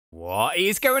What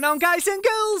is going on, guys and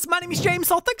girls? My name is DanTDM and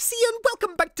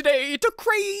welcome back today to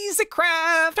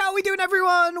Crazycraft. How are we doing,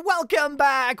 everyone? Welcome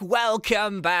back,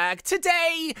 welcome back.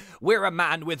 Today, we're a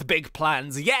man with big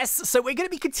plans. Yes, so we're going to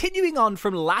be continuing on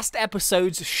from last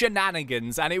episode's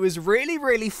shenanigans, and it was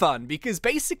really fun because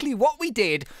basically what we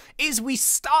did is we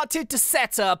started to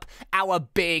set up our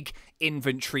big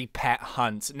inventory pet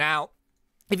hunt. Now,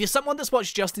 if you're someone that's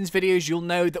watched Justin's videos, you'll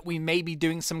know that we may be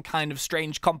doing some kind of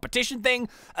strange competition thing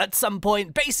at some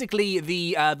point. Basically,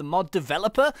 the mod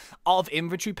developer of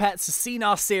Inventory Pets has seen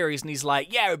our series and he's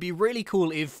like, yeah, it would be really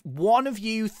cool if one of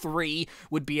you three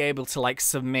would be able to, like,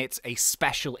 submit a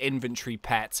special inventory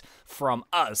pet from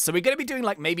us. So we're going to be doing,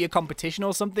 like, maybe a competition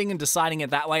or something and deciding it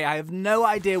that way. I have no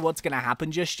idea what's going to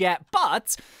happen just yet,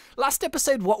 but last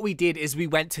episode, what we did is we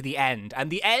went to the end,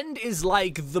 and the end is,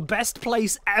 like, the best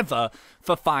place ever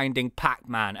for finding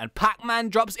Pac-Man, and Pac-Man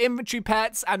drops inventory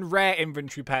pets, and rare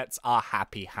inventory pets are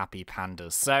happy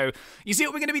pandas. So you see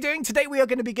what we're going to be doing today? We are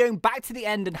going to be going back to the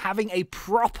end and having a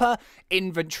proper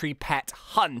inventory pet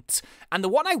hunt. And the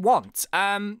one I want,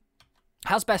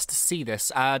 how's best to see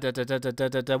this?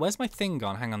 Where's my thing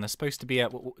gone? Hang on, there's supposed to be a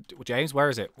James. Where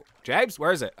is it? James,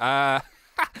 where is it?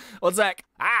 One sec.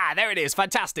 Ah, there it is.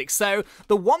 Fantastic. So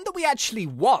the one that we actually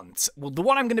want, well, the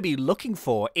one I'm going to be looking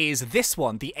for is this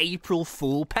one, the April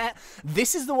Fool pet.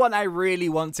 This is the one I really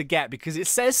want to get because it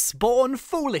says spawn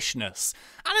foolishness.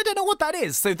 And I don't know what that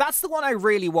is. So that's the one I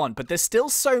really want, but there's still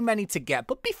so many to get.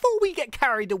 But before we get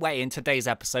carried away in today's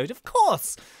episode, of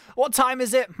course, what time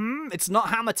is it? It's not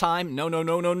hammer time.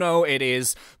 No. It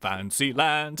is Fancy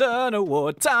Lantern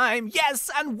Award time. Yes,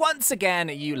 and once again,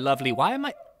 you lovely... Why am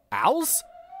I... Owls?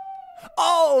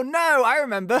 Oh, no, I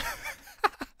remember.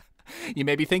 You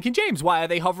may be thinking, James, why are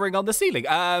they hovering on the ceiling?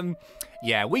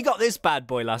 Yeah, we got this bad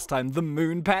boy last time, the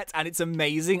moon pet, and it's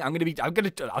amazing.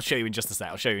 I'll show you in just a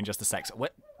sec. So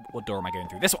what door am I going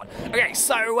through? This one. Okay,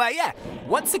 so, yeah,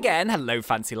 once again, hello,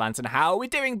 Fancy Lantern. How are we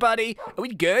doing, buddy? Are we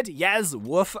good? Yes,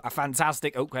 woof,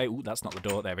 fantastic. Okay, ooh, that's not the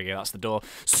door. There we go, that's the door.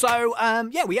 So,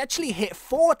 yeah, we actually hit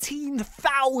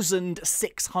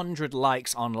 14,600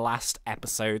 likes on last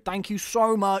episode. Thank you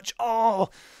so much. Oh,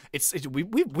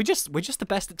 we're just the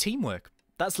best at teamwork.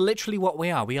 That's literally what we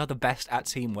are. We are the best at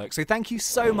teamwork. So thank you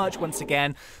so much once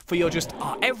again for your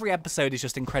every episode is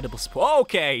just incredible support.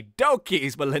 Okay,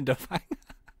 dokies, Melinda Fang.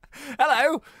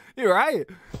 Hello, you alright?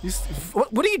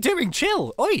 What are you doing?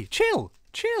 Chill. Oi, chill.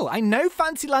 I know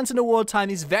Fancy Lantern Award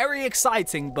time is very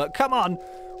exciting, but come on.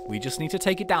 We just need to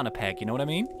take it down a peg, you know what I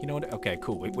mean? You know what? Okay,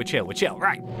 cool. We're chill,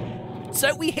 right.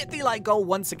 So we hit the like goal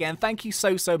once again. Thank you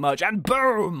so much. And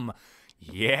boom!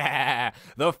 Yeah,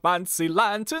 the fancy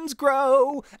lanterns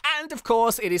grow. And of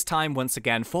course, it is time once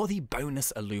again for the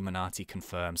bonus Illuminati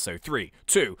confirm. So 3,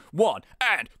 2, 1,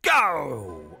 and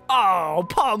go! Oh,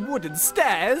 palm wooden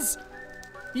stairs.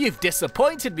 You've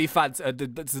disappointed me,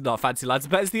 that's not Fancy Lantern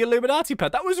Pet, it's the Illuminati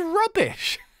pet. That was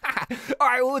rubbish.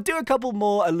 Alright, we'll do a couple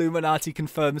more Illuminati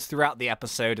confirms throughout the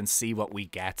episode and see what we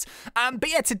get. But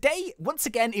yeah, today, once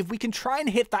again, if we can try and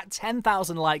hit that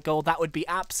 10,000 like goal, that would be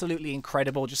absolutely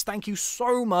incredible. Just thank you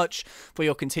so much for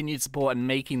your continued support and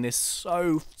making this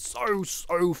so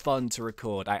fun to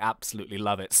record. I absolutely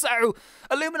love it. So,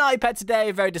 Illuminati pet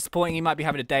today, very disappointing. He might be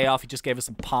having a day off. He just gave us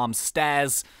some palm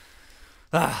stairs.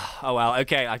 Oh well,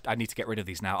 okay, I need to get rid of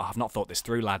these now. I've not thought this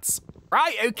through, lads.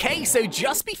 Right, okay, so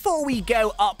just before we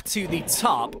go up to the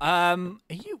top,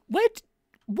 what?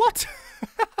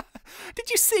 Did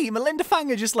you see Melinda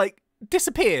Fanger just, like,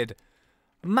 disappeared?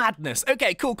 Madness.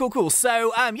 Okay, cool.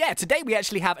 So, yeah, today we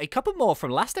actually have a couple more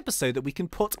from last episode that we can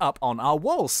put up on our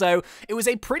wall. So, it was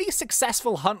a pretty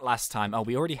successful hunt last time. Oh,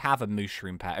 we already have a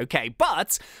mushroom pet. Okay,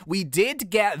 but we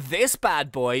did get this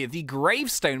bad boy, the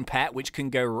gravestone pet, which can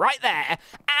go right there.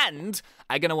 And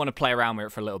I'm going to want to play around with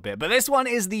it for a little bit. But this one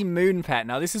is the moon pet.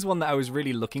 Now, this is one that I was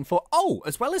really looking for. Oh,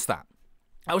 as well as that,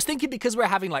 I was thinking because we're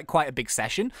having like quite a big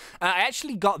session, I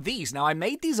actually got these. Now, I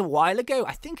made these a while ago.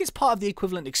 I think it's part of the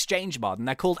equivalent exchange mod, and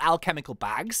they're called alchemical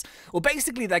bags. Well,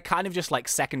 basically, they're kind of just like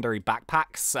secondary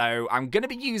backpacks, so I'm going to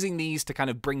be using these to kind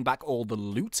of bring back all the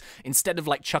loot instead of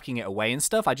like chucking it away and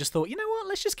stuff. I just thought, you know what,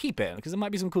 let's just keep it because there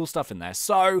might be some cool stuff in there.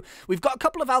 So we've got a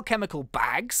couple of alchemical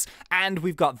bags, and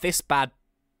we've got this bad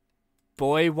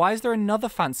boy. Why is there another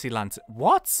fancy lantern?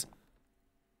 What?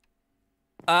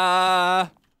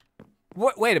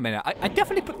 Wait a minute. I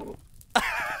definitely put...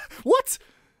 What?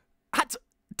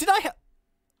 Did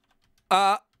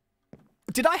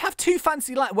I have two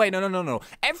fancy lanterns? Wait, no.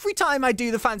 Every time I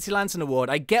do the Fancy Lantern Award,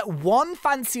 I get one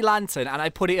fancy lantern and I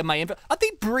put it in my inventory. Are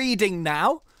they breeding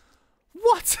now?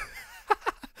 What?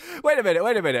 Wait a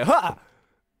minute. Huh?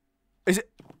 Is it...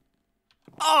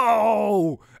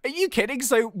 Oh, are you kidding?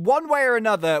 So one way or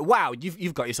another, wow,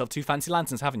 you've got yourself 2 fancy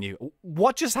lanterns, haven't you?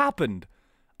 What just happened?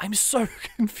 I'm so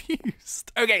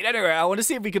confused. Okay, anyway, I want to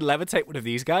see if we can levitate one of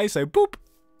these guys. So boop.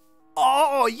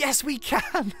 Oh, yes, we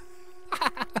can.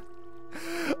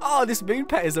 Oh, this moon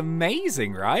pet is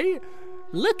amazing, right?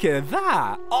 Look at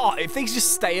that. Oh, if things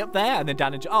just stay up there and then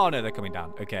down and... Oh, no, they're coming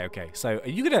down. Okay, okay. So are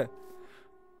you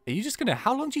just gonna...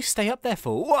 How long do you stay up there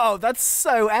for? Whoa, that's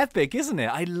so epic, isn't it?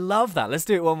 I love that. Let's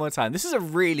do it one more time. This is a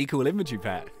really cool inventory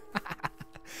pet.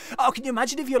 Oh, can you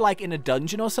imagine if you're like in a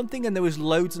dungeon or something and there was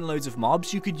loads and loads of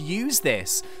mobs? You could use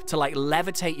this to like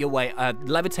levitate your way,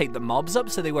 levitate the mobs up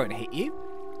so they won't hit you.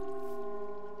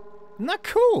 Isn't that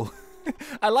cool?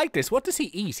 I like this. What does he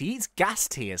eat? He eats gas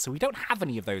tier, so we don't have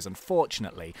any of those,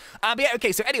 unfortunately. But yeah,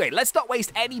 okay, so anyway, let's not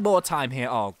waste any more time here.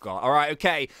 Oh, God. All right,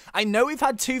 okay. I know we've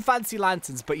had 2 fancy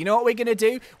lanterns, but you know what we're going to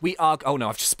do? We are... Oh, no,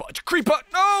 I've just spotted a creeper.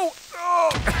 No!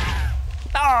 Oh!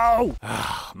 No!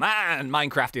 Oh, man,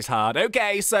 Minecraft is hard.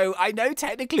 Okay, so I know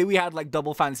technically we had like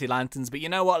double fancy lanterns, but you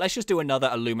know what? Let's just do another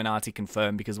Illuminati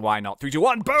confirm, because why not? 3, 2,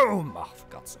 1, boom! Oh, for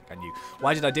God's sake, I knew.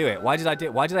 Why did I do it? Why did I do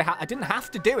it? Why did I didn't have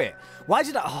to do it. Why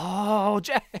did I? Oh,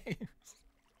 James.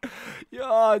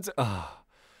 Yeah,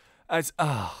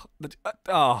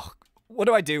 what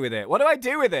do I do with it? What do I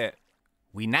do with it?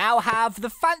 We now have the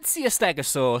fanciest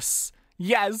Stegosaurus.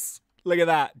 Yes, look at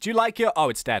that. Do you like it? Oh,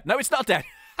 it's dead. No, it's not dead.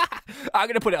 I'm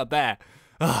going to put it up there.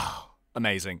 Oh,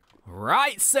 amazing.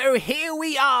 Right, so here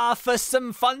we are for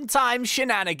some fun time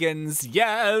shenanigans.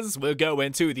 Yes, we're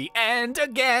going to the end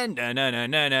again.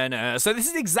 No. So this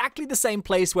is exactly the same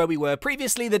place where we were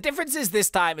previously. The difference is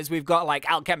this time is we've got like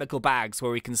alchemical bags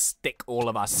where we can stick all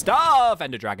of our stuff.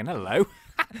 Ender Dragon, hello.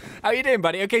 How you doing,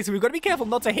 buddy? Okay, so we've got to be careful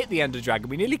not to hit the Ender Dragon.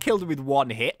 We nearly killed him with 1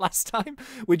 hit last time,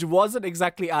 which wasn't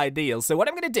exactly ideal. So what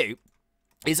I'm going to do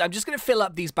is I'm just going to fill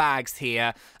up these bags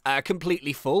here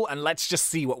completely full, and let's just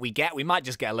see what we get. We might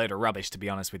just get a load of rubbish, to be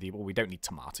honest with you, but we don't need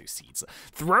tomato seeds.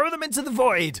 Throw them into the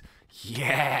void.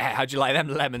 Yeah, how'd you like them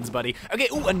lemons, buddy? Okay,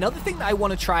 oh, another thing that I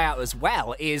want to try out as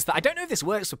well is that I don't know if this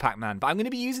works for Pac-Man, but I'm going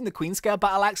to be using the Queen Scale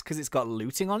Battle Axe because it's got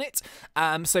looting on it.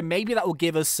 So maybe that will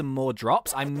give us some more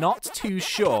drops. I'm not too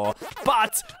sure,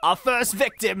 but our first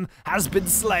victim has been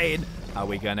slain. Are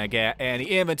we going to get any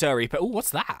inventory? Oh,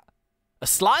 what's that? A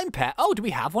slime pet? Oh, do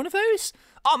we have one of those?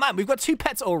 Oh, man, we've got 2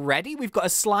 pets already. We've got a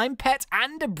slime pet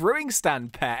and a brewing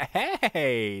stand pet.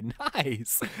 Hey,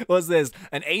 nice. What's this?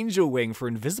 An angel wing for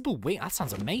invisible wing. That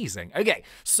sounds amazing. Okay,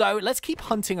 so let's keep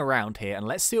hunting around here and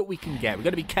let's see what we can get. We've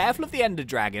got to be careful of the Ender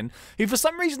Dragon, who for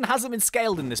some reason hasn't been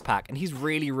scaled in this pack, and he's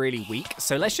really, really weak.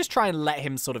 So let's just try and let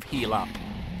him sort of heal up.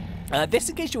 This,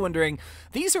 in case you're wondering,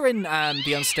 these are in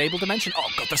the unstable dimension. Oh,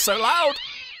 God, they're so loud.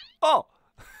 Oh.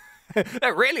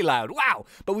 They're really loud. Wow.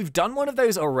 But we've done one of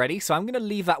those already, so I'm going to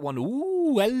leave that one.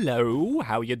 Ooh, hello.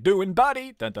 How you doing,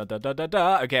 buddy?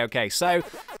 Okay. So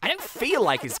I don't feel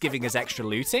like it's giving us extra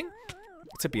looting,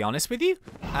 to be honest with you.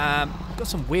 Got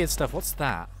some weird stuff. What's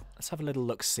that? Let's have a little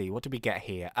look-see. What did we get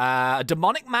here? A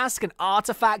demonic mask, an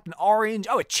artifact, an orange.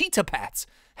 Oh, a cheetah pet.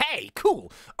 Hey,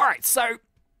 cool. All right, so...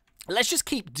 let's just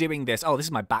keep doing this. Oh, this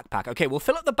is my backpack. Okay, we'll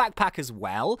fill up the backpack as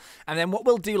well. And then what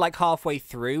we'll do, like, halfway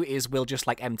through is we'll just,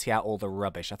 like, empty out all the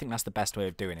rubbish. I think that's the best way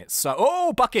of doing it. So,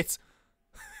 oh, bucket!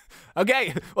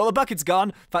 Okay, well, the bucket's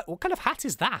gone. But what kind of hat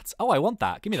is that? Oh, I want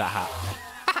that. Give me that hat.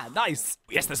 Nice.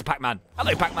 Yes, there's a Pac-Man.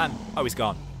 Hello, Pac-Man. Oh, he's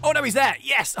gone. Oh, no, he's there.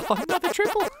 Yes. Oh, another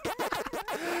triple.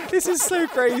 This is so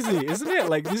crazy, isn't it?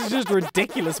 Like, this is just a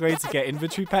ridiculous way to get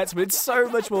inventory pets, but it's so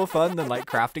much more fun than, like,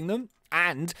 crafting them.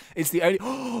 And it's the only...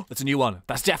 Oh, that's a new one.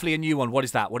 That's definitely a new one. What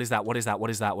is that? What is that? What is that? What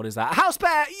is that? What is that? A house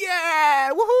pet!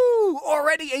 Yeah! Woohoo!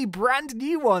 Already a brand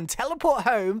new one. Teleport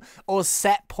home or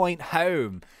set point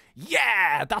home.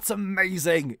 Yeah! That's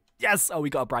amazing. Yes! Oh, we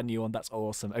got a brand new one. That's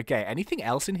awesome. Okay, anything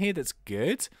else in here that's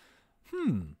good?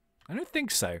 I don't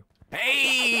think so.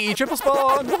 Hey, triple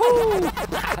spawn!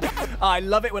 Woohoo! I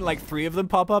love it when like 3 of them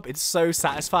pop up. It's so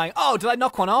satisfying. Oh, did I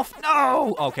knock one off?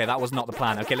 No! Okay, that was not the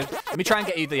plan. Okay, let me try and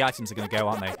get you. The items are going to go,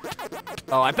 aren't they?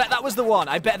 Oh, I bet that was the one.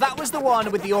 I bet that was the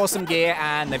one with the awesome gear,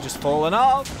 and they've just fallen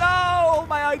off. No!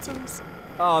 My items.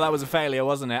 Oh, that was a failure,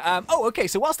 wasn't it? Oh, okay,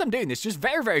 so whilst I'm doing this, just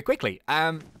very, very quickly.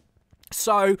 Yeah,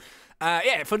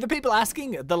 for the people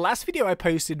asking, the last video I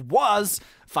posted was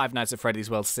Five Nights at Freddy's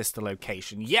World's sister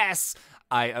location. Yes!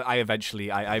 I eventually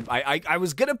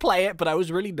was gonna play it, but I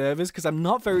was really nervous because I'm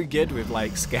not very good with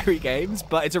like scary games,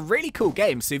 but it's a really cool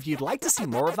game. So if you'd like to see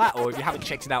more of that, or if you haven't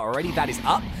checked it out already, that is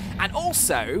up. And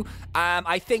also,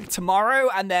 I think tomorrow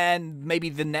and then maybe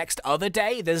the next other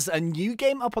day, there's a new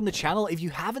game up on the channel. If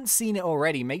you haven't seen it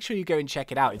already, make sure you go and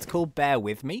check it out. It's called Bear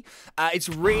With Me. It's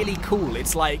really cool.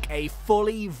 It's like a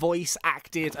fully voice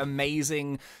voice-acted,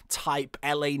 amazing type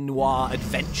LA Noire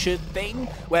adventure thing,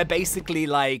 where basically,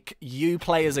 like, you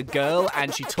play as a girl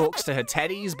and she talks to her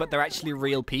teddies, but they're actually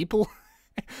real people.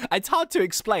 It's hard to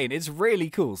explain. It's really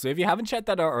cool. So if you haven't checked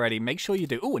that out already, make sure you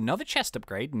do. Oh, another chest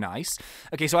upgrade. Nice.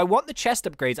 Okay, so I want the chest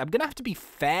upgrades. I'm going to have to be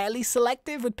fairly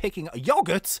selective with picking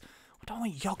yogurt. What do I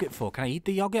want yogurt for? Can I eat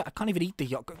the yogurt? I can't even eat the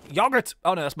yogurt. Yogurt!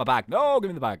 Oh, no, that's my bag. No, give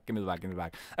me the bag. Give me the bag. Give me the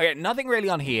bag. Okay, nothing really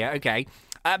on here. Okay.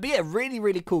 But yeah, really,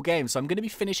 really cool game. So I'm going to be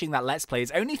finishing that Let's Play.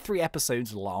 It's only 3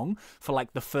 episodes long for,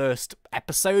 like, the first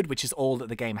episode, which is all that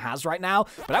the game has right now.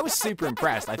 But I was super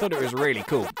impressed. I thought it was really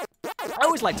cool. I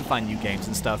always like to find new games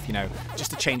and stuff, you know,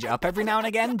 just to change it up every now and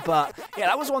again. But yeah,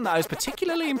 that was one that I was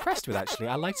particularly impressed with, actually.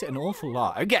 I liked it an awful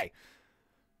lot. Okay.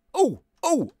 Oh,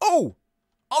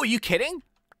 are you kidding?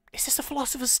 Is this a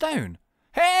Philosopher's Stone?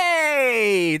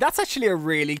 Hey, that's actually a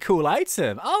really cool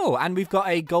item. Oh, and we've got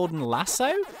a golden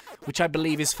lasso, which I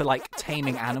believe is for, like,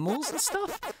 taming animals and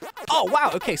stuff. Oh,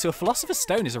 wow. Okay, so a Philosopher's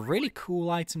Stone is a really cool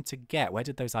item to get. Where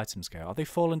did those items go? Are they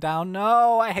falling down?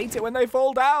 No, I hate it when they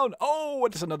fall down. Oh,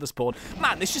 it's another spawn.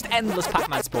 Man, there's just endless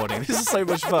Pac-Man spawning. This is so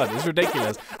much fun. It's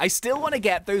ridiculous. I still want to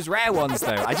get those rare ones,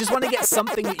 though. I just want to get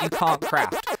something that you can't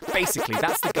craft. Basically,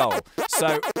 that's the goal.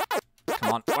 So...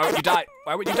 come on. Why would you die?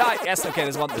 Why would you die? Yes, okay,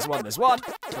 there's one. Come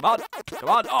on.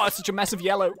 Oh, it's such a mess of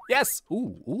yellow. Yes.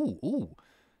 Ooh.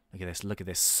 Look at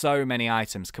this. So many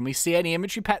items. Can we see any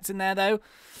inventory pets in there, though?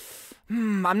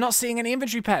 I'm not seeing any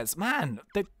inventory pets. Man,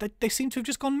 they seem to have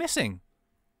just gone missing.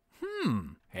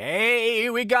 Hey,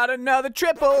 we got another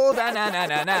triple.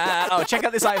 Da-na-na-na-na. Oh, check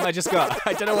out this item I just got.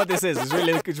 I don't know what this is.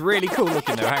 It's really cool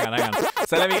looking, though. Hang on.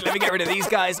 So let me get rid of these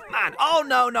guys. Man, oh,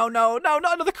 no,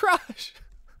 not another crash.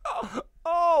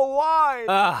 Oh, why?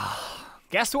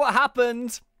 Guess what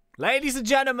happened? Ladies and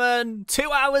gentlemen,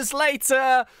 2 hours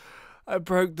later, I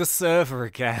broke the server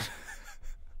again.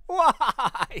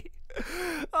 Why?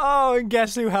 Oh, and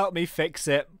guess who helped me fix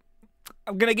it?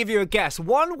 I'm going to give you a guess.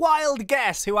 One wild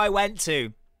guess who I went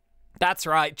to. That's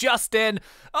right, Justin.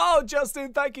 Oh,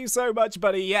 Justin, thank you so much,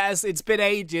 buddy. Yes, it's been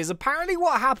ages. Apparently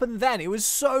what happened then, it was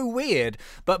so weird,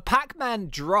 but Pac-Man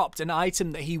dropped an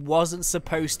item that he wasn't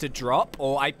supposed to drop,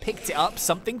 or I picked it up,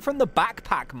 something from the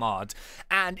backpack mod,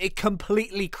 and it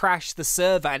completely crashed the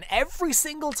server, and every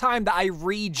single time that I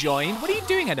rejoined... What are you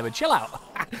doing, Edward? Chill out.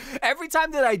 Every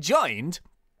time that I joined...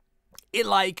 it,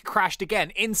 like, crashed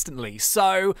again instantly.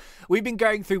 So we've been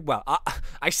going through, well,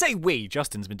 I say we,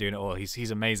 Justin's been doing it all.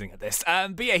 He's amazing at this.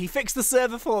 But yeah, he fixed the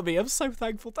server for me. I'm so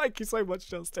thankful. Thank you so much,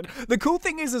 Justin. The cool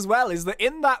thing is as well is that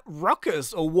in that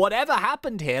ruckus or whatever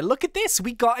happened here, look at this.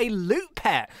 We got a loot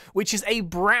pet, which is a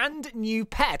brand new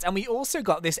pet. And we also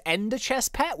got this ender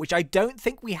chest pet, which I don't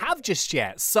think we have just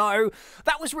yet. So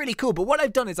that was really cool. But what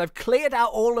I've done is I've cleared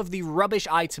out all of the rubbish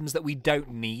items that we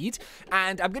don't need.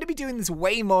 And I'm going to be doing this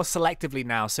way more selectively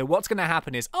now. So what's going to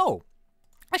happen is, oh,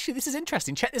 actually, this is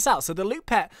interesting. Check this out. So the loot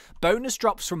pet bonus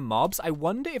drops from mobs. I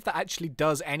wonder if that actually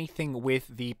does anything with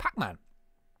the Pac-Man.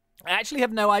 I actually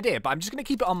have no idea, but I'm just going to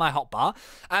keep it on my hotbar.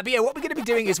 But yeah, what we're going to be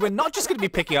doing is we're not just going to be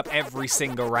picking up every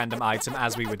single random item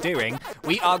as we were doing.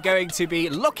 We are going to be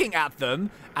looking at them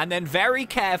and then very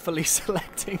carefully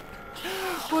selecting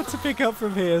what to pick up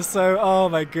from here. So, oh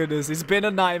my goodness, it's been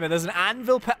a nightmare. There's an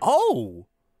anvil pet. Oh!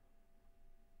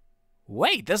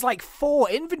 Wait, there's like 4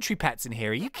 inventory pets in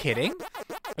here. Are you kidding?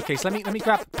 Okay, so let me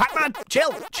grab... Pac-Man,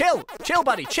 chill,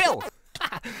 buddy, chill.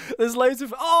 There's loads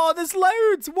of... Oh, there's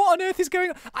loads. What on earth is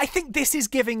going on? I think this is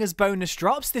giving us bonus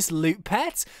drops, this loot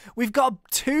pet. We've got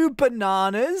 2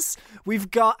 bananas. We've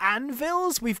got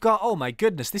anvils. We've got... Oh my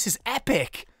goodness, this is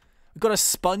epic. We've got a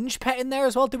sponge pet in there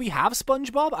as well. Do we have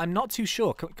SpongeBob? I'm not too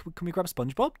sure. Can we grab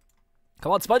SpongeBob?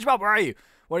 Come on, SpongeBob, where are you?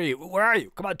 Where are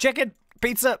you? Come on, chicken,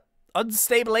 pizza.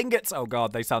 Unstable ingots. Oh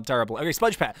god, they sound terrible. Okay,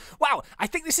 sponge pet. Wow, I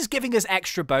think this is giving us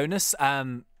extra bonus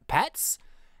pets.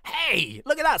 Hey,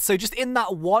 look at that. So just in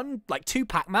that one, like 2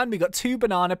 Pac-Man, we got 2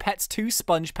 banana pets, 2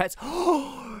 sponge pets.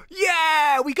 Oh,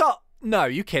 yeah, we got... No,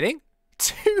 you kidding?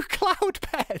 2 cloud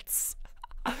pets.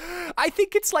 I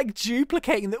think it's like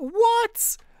duplicating that.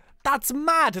 What? That's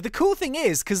mad. The cool thing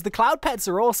is, because the cloud pets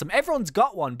are awesome, everyone's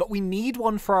got one, but we need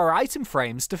one for our item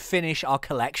frames to finish our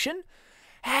collection.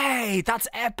 Hey, that's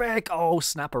epic. Oh,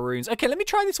 snapperoons. Okay, let me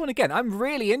try this one again. I'm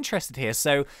really interested here.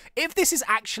 So if this is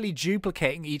actually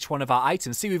duplicating each one of our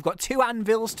items, see, we've got 2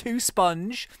 anvils, 2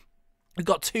 sponge, we've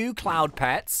got 2 cloud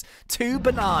pets, 2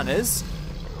 bananas.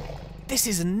 This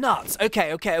is nuts.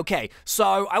 Okay.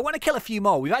 So I want to kill a few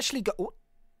more. We've actually got...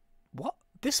 What?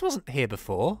 This wasn't here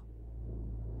before.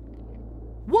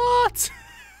 What?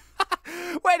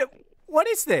 Wait, what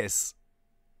is this?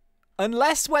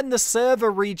 Unless when the server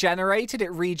regenerated,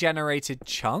 it regenerated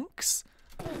chunks?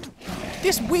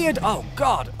 this weird... Oh,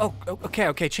 God. Oh,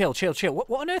 okay, chill.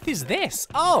 What on earth is this?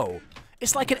 Oh,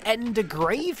 it's like an ender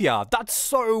graveyard. That's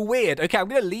so weird. Okay, I'm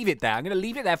going to leave it there. I'm going to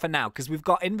leave it there for now because we've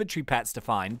got inventory pets to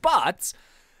find. But,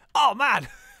 oh, man.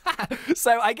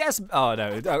 So I guess... Oh,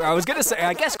 no. I was going to say,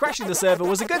 I guess crashing the server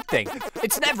was a good thing.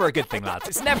 It's never a good thing, lads.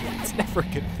 It's never a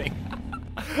good thing.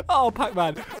 Oh,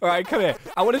 Pac-Man. All right, come here.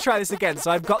 I want to try this again.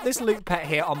 So I've got this loot pet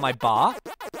here on my bar.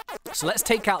 So let's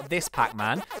take out this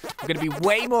Pac-Man. I'm going to be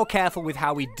way more careful with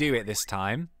how we do it this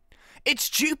time. It's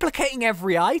duplicating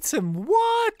every item.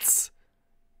 What?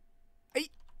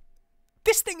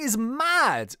 This thing is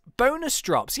mad. Bonus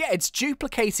drops. Yeah, it's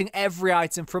duplicating every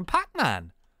item from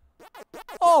Pac-Man.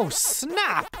 Oh,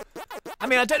 snap. I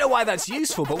mean, I don't know why that's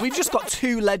useful, but we've just got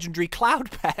 2 legendary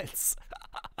cloud pets.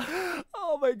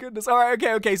 Oh my goodness. All right,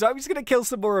 okay. So I'm just going to kill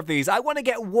some more of these. I want to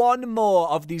get 1 more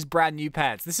of these brand new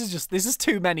pets. This is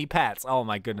too many pets. Oh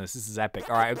my goodness, this is epic.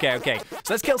 All right, okay.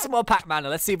 So let's kill some more Pac-Man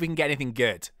and let's see if we can get anything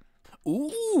good.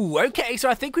 Ooh, okay, so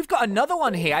I think we've got another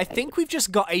one here. I think we've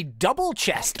just got a double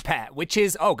chest pet, which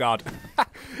is, oh God.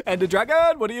 Ender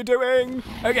Dragon, what are you doing?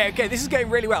 Okay, this is going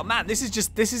really well. Man, this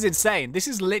is insane. This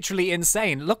is literally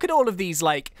insane. Look at all of these,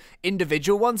 like,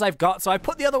 individual ones I've got. So I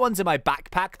put the other ones in my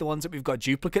backpack, the ones that we've got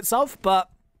duplicates of, but...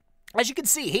 As you can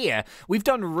see here, we've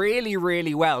done really,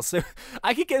 really well. So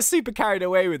I could get super carried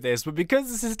away with this, but because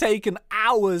this has taken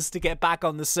hours to get back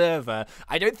on the server,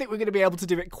 I don't think we're going to be able to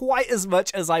do it quite as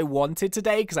much as I wanted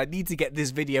today because I need to get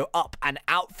this video up and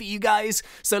out for you guys.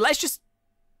 So let's just...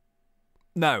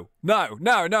 No,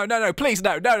 please,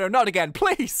 no, not again,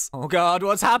 please. Oh God,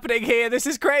 what's happening here? This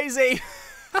is crazy.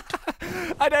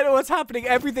 I don't know what's happening.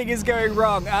 Everything is going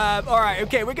wrong. All right,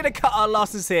 okay, we're going to cut our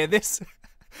losses here.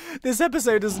 This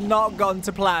episode has not gone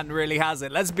to plan, really, has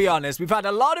it? Let's be honest. We've had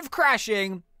a lot of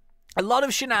crashing, a lot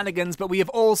of shenanigans, but we have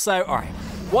also... All right,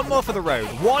 1 more for the road.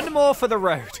 1 more for the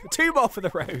road. 2 more for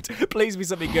the road. Please be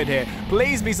something good here.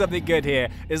 Please be something good here.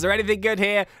 Is there anything good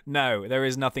here? No, there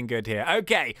is nothing good here.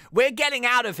 Okay, we're getting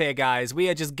out of here, guys. We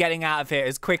are just getting out of here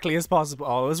as quickly as possible.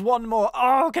 Oh, there's 1 more.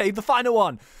 Oh, okay, the final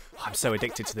one. Oh, I'm so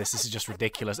addicted to this. This is just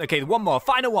ridiculous. Okay, 1 more.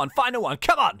 Final one.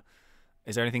 Come on.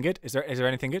 Is there anything good? Is there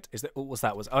anything good? Oh, what's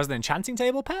that? Was an enchanting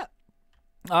table pet?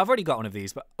 Oh, I've already got one of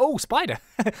these, but oh, spider.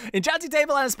 Enchanting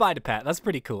table and a spider pet. That's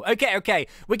pretty cool. Okay.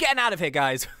 We're getting out of here,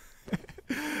 guys.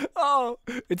 Oh,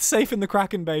 it's safe in the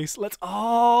Kraken base.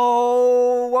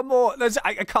 Oh, 1 more.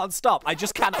 I can't stop. I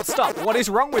just cannot stop. What is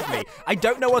wrong with me? I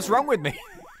don't know what's wrong with me.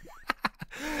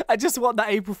 I just want that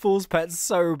April Fool's pet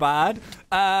so bad.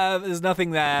 There's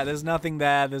nothing there. There's nothing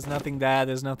there.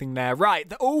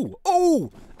 Right.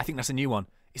 Oh! I think that's a new one.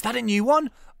 Is that a new one?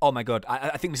 Oh my God.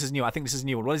 I think this is new. What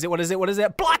is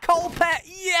it? Black hole pet.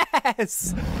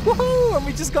 Yes! Woohoo! And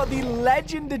we just got the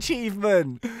legend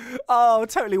achievement. Oh,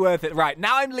 totally worth it. Right.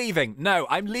 Now I'm leaving. No,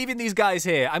 I'm leaving these guys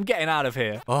here. I'm getting out of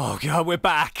here. Oh God, we're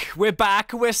back.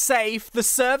 We're safe. The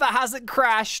server hasn't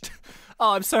crashed.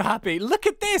 Oh, I'm so happy. Look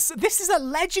at this. This is a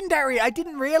legendary. I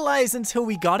didn't realize until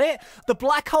we got it. The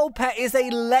black hole pet is a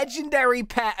legendary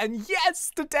pet. And yes,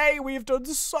 today we've done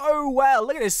so well.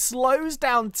 Look at this. Slows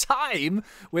down time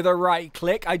with a right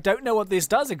click. I don't know what this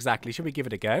does exactly. Should we give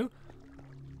it a go?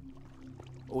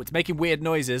 Oh, it's making weird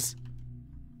noises.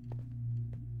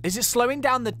 Is it slowing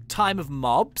down the time of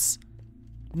mobs?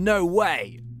 No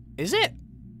way. Is it?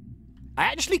 I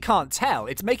actually can't tell.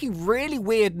 It's making really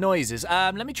weird noises.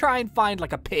 Let me try and find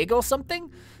like a pig or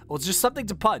something. Or just something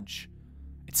to punch.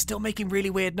 It's still making really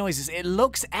weird noises. It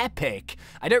looks epic.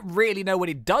 I don't really know what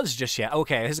it does just yet.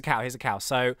 Okay, here's a cow.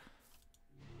 So,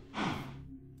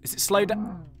 is it slow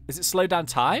down? Is it slow down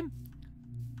time?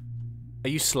 Are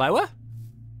you slower?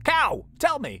 Cow,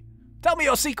 tell me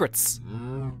your secrets.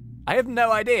 I have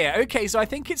no idea. Okay, so I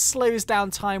think it slows down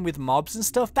time with mobs and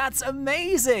stuff. That's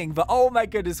amazing. But oh my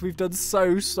goodness, we've done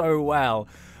so well.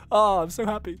 Oh, I'm so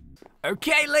happy.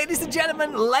 Okay, ladies and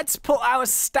gentlemen, let's put our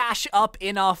stash up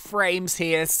in our frames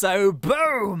here. So,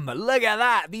 boom! Look at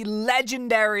that. The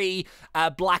legendary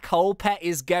black hole pet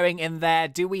is going in there.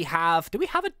 Do we have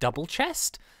a double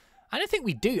chest? I don't think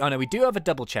we do. Oh, no, we do have a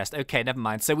double chest. Okay, never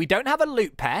mind. So we don't have a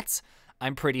loot pet,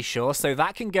 I'm pretty sure. So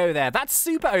that can go there. That's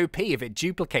super OP if it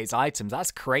duplicates items.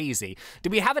 That's crazy.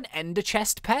 Do we have an ender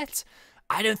chest pet?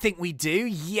 I don't think we do.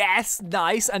 Yes,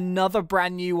 nice. Another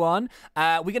brand new one.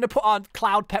 We're going to put on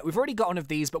cloud pet. We've already got one of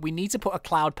these, but we need to put a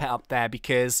cloud pet up there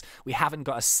because we haven't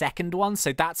got a second one.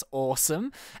 So that's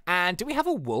awesome. And do we have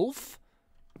a wolf?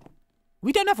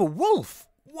 We don't have a wolf.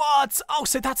 What? Oh,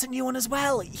 so that's a new one as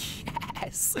well. Yes.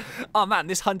 Yes. Oh man,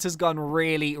 this hunt has gone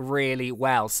really, really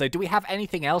well. So do we have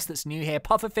anything else that's new here?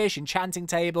 Pufferfish, enchanting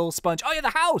table, sponge. Oh yeah,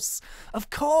 the house. Of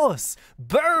course.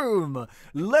 Boom.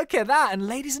 Look at that. And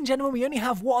ladies and gentlemen, we only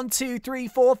have 1, 2, 3,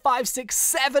 4, 5, 6,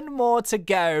 7 more to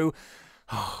go.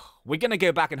 We're going to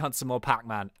go back and hunt some more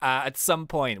Pac-Man at some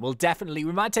point. We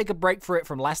might take a break for it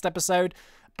from last episode,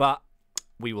 but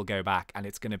we will go back and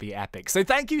it's going to be epic. So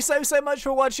thank you so much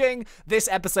for watching this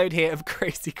episode here of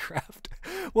Crazycraft.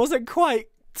 Wasn't quite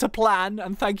to plan,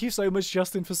 and thank you so much,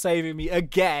 Justin, for saving me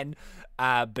again.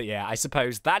 But yeah, I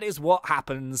suppose that is what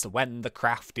happens when the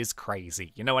craft is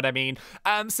crazy. You know what I mean?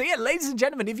 So yeah, ladies and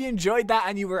gentlemen, if you enjoyed that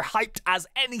and you were hyped as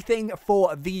anything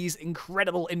for these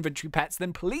incredible inventory pets,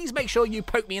 then please make sure you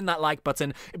poke me in that like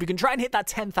button. If you can try and hit that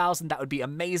 10,000, that would be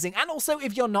amazing. And also,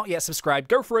 if you're not yet subscribed,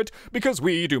 go for it, because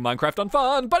we do Minecraft on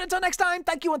fun. But until next time,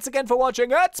 thank you once again for watching.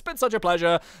 It's been such a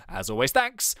pleasure. As always,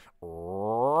 thanks.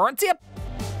 See ya.